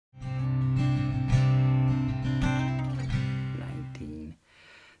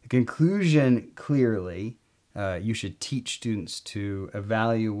conclusion, clearly, you should teach students to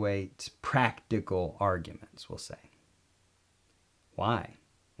evaluate practical arguments, we'll say. Why?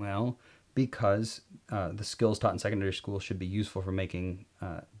 Well, because the skills taught in secondary school should be useful for making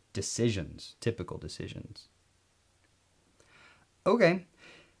decisions, typical decisions. Okay.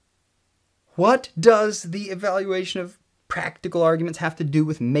 What does the evaluation of practical arguments have to do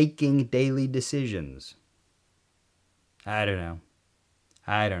with making daily decisions? I don't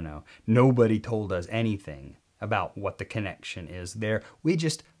know. Nobody told us anything about what the connection is there. We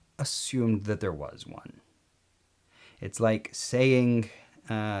just assumed that there was one. It's like saying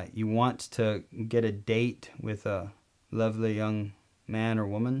you want to get a date with a lovely young man or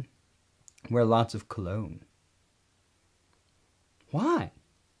woman. Wear lots of cologne. Why?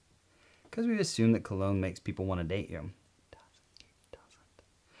 Because we've assumed that cologne makes people want to date you. It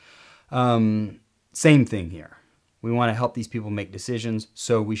doesn't. Same thing here. We want to help these people make decisions,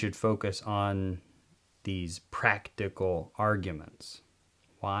 so we should focus on these practical arguments.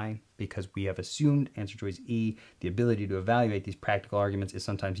 Why? Because we have assumed, answer choice E, the ability to evaluate these practical arguments is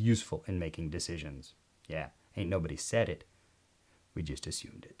sometimes useful in making decisions. Yeah, ain't nobody said it. We just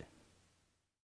assumed it.